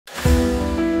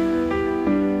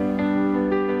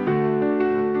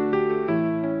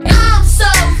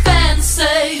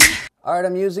Alright,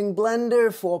 I'm using Blender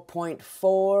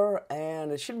 4.4,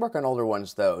 and it should work on older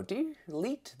ones though.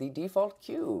 Delete the default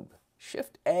cube.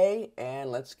 Shift A, and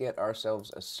let's get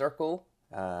ourselves a circle.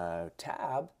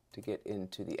 Tab to get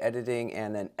into the editing,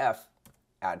 and then F,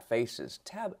 add faces.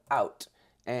 Tab out,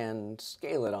 and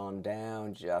scale it on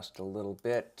down just a little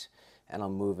bit. And I'll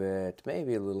move it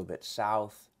maybe a little bit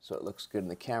south so it looks good in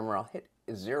the camera. I'll hit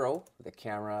 0 for the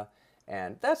camera,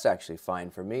 and that's actually fine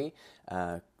for me.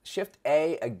 Shift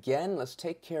A again. Let's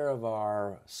take care of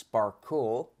our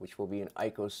sparkle, which will be an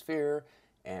icosphere,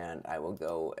 and I will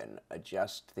go and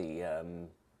adjust the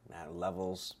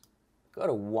levels. Go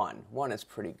to 1. 1 is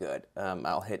pretty good.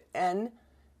 I'll hit N,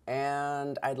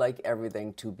 and I'd like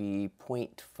everything to be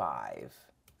 0.5.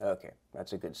 Okay,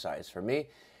 that's a good size for me.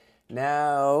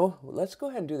 Now, let's go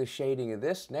ahead and do the shading of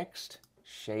this next.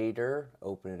 Shader,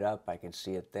 open it up, I can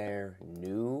see it there.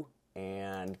 New,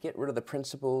 and get rid of the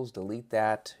principles, delete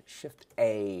that. Shift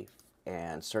A,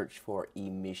 and search for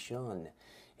emission.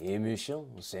 Emission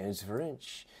sounds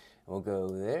French. We'll go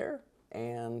there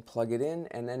and plug it in,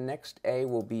 and then next A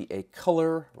will be a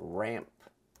color ramp.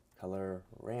 Color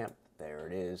ramp, there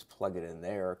it is, plug it in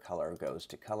there, color goes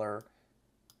to color.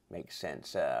 Makes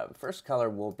sense. First color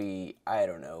will be, I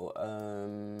don't know,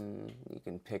 you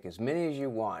can pick as many as you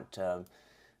want.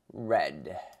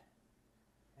 Red.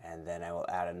 And then I will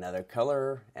add another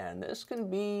color, and this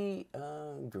can be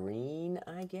green,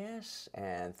 I guess.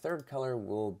 And third color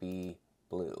will be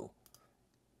blue.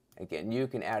 Again, you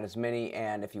can add as many,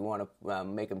 and if you want to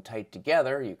make them tight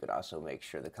together, you could also make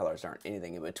sure the colors aren't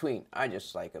anything in between. I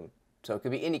just like them. So it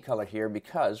could be any color here,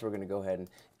 because we're going to go ahead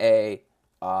and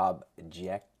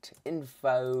object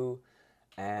info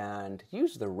and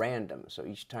use the random. So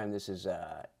each time this is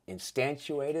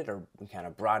instantiated or kind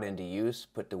of brought into use,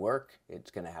 put to work,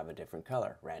 it's going to have a different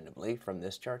color randomly from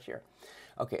this chart here.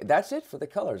 Okay, that's it for the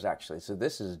colors actually. So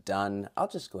this is done. I'll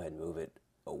just go ahead and move it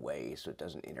away so it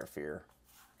doesn't interfere.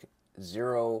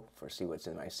 0 for see what's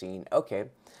in my scene. Okay,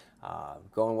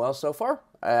 going well so far.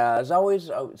 As always,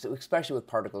 especially with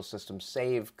particle systems,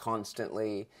 save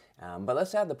constantly. But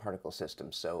let's add the particle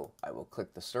system. So I will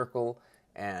click the circle,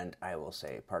 and I will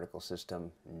say particle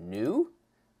system new.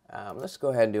 Let's go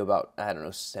ahead and do about, I don't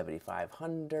know,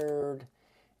 7,500.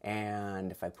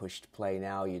 And if I pushed play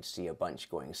now, you'd see a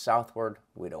bunch going southward.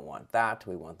 We don't want that.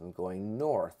 We want them going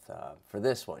north. For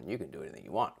this one, you can do anything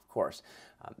you want, of course.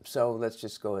 So let's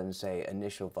just go ahead and say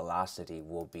initial velocity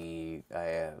will be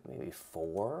maybe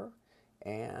 4.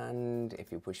 And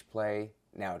if you push play,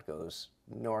 now it goes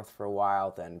north for a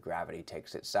while, then gravity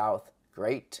takes it south.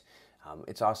 Great.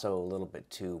 It's also a little bit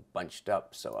too bunched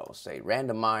up, so I will say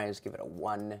randomize, give it a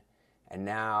 1. And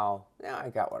now I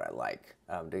got what I like.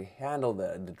 To handle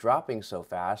the dropping so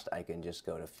fast, I can just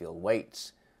go to field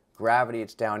weights. Gravity,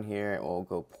 it's down here, and we'll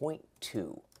go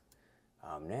 0.2.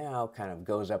 Now kind of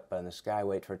goes up in the sky,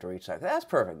 wait for it to reach. That's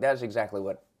perfect. That's exactly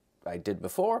what I did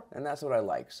before, and that's what I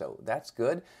like. So that's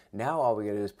good. Now all we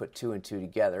gotta do is put 2 and 2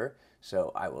 together.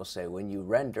 So I will say when you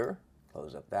render,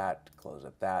 close up that, close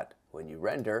up that. When you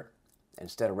render,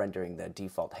 instead of rendering the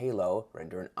default halo,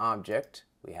 render an object.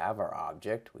 We have our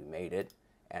object, we made it,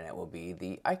 and it will be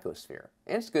the icosphere.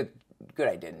 And it's good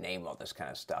I didn't name all this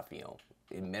kind of stuff, you know,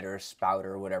 emitter,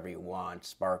 spouter, whatever you want,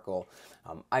 sparkle.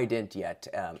 I didn't yet.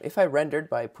 If I rendered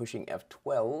by pushing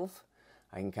F12,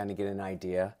 I can kind of get an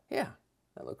idea. Yeah,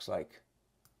 that looks like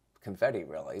confetti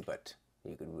really, but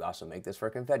you could also make this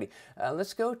for confetti.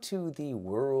 Let's go to the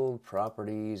world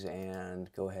properties and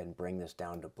go ahead and bring this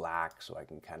down to black so I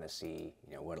can kind of see,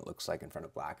 you know, what it looks like in front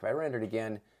of black. If I rendered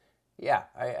again, yeah,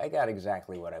 I got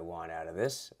exactly what I want out of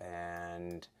this,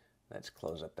 and let's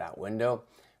close up that window.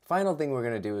 Final thing we're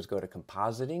going to do is go to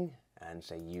compositing and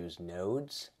say use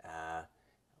nodes.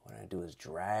 What I do is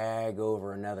drag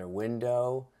over another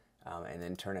window and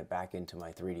then turn it back into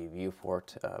my 3D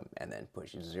viewport, and then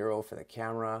push 0 for the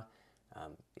camera.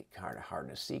 It's kind of hard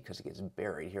to see because it gets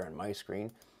buried here on my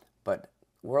screen, but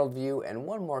world view, and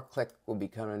one more click will be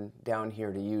coming down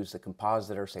here to use the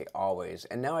compositor, say always,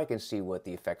 and now I can see what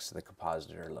the effects of the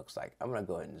compositor looks like. I'm going to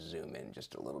go ahead and zoom in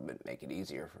just a little bit, make it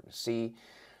easier for to see.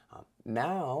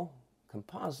 Now,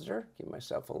 compositor, give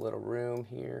myself a little room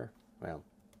here. Well,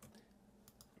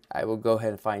 I will go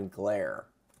ahead and find glare.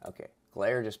 Okay,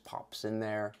 glare just pops in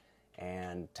there,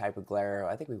 and type of glare,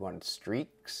 I think we wanted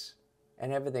streaks,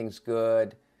 and everything's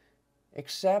good.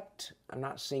 Except I'm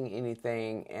not seeing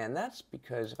anything, and that's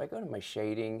because if I go to my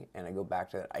shading and I go back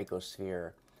to that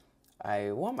icosphere,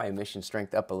 I want my emission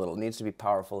strength up a little. It needs to be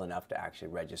powerful enough to actually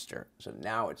register. So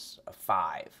now it's a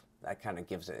 5. That kind of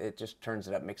gives it just turns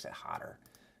it up, makes it hotter.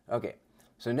 Okay,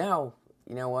 so now,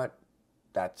 you know what?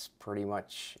 That's pretty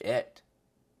much it.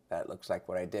 that looks like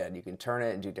what I did. You can turn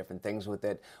it and do different things with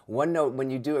it. One note,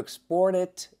 when you do export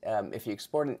it, if you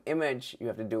export an image, you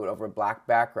have to do it over a black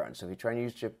background. So if you try and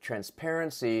use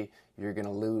transparency, you're going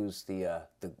to lose the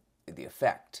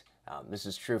effect. This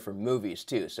is true for movies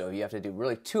too. So you have to do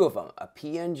really two of them. A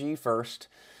PNG first,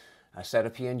 a set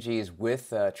of PNGs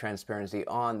with transparency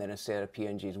on, then a set of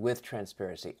PNGs with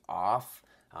transparency off.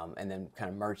 And then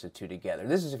kind of merge the two together.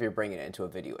 This is if you're bringing it into a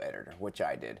video editor, which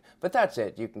I did. But that's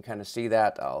it. You can kind of see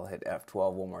that. I'll hit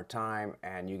F12 one more time,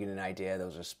 and you get an idea.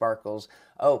 Those are sparkles.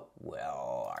 Oh, well,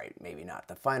 all right, maybe not.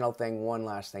 The final thing, one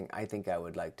last thing I think I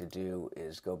would like to do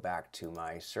is go back to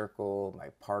my circle, my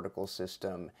particle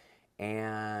system,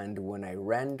 and when I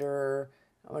render,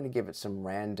 I'm going to give it some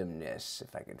randomness,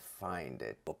 if I can find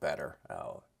it better.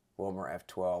 Oh. One more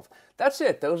F12. That's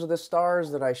it. Those are the stars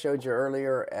that I showed you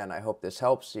earlier, and I hope this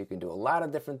helps. You can do a lot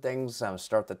of different things.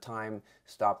 Start the time,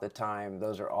 stop the time.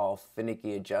 Those are all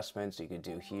finicky adjustments you can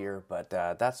do here, but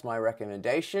that's my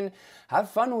recommendation.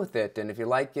 Have fun with it, and if you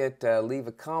like it, leave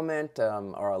a comment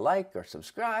or a like or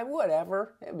subscribe,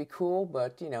 whatever. It'd be cool,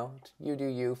 but you know, you do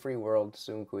you. Free world,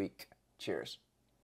 soon quick. Cheers.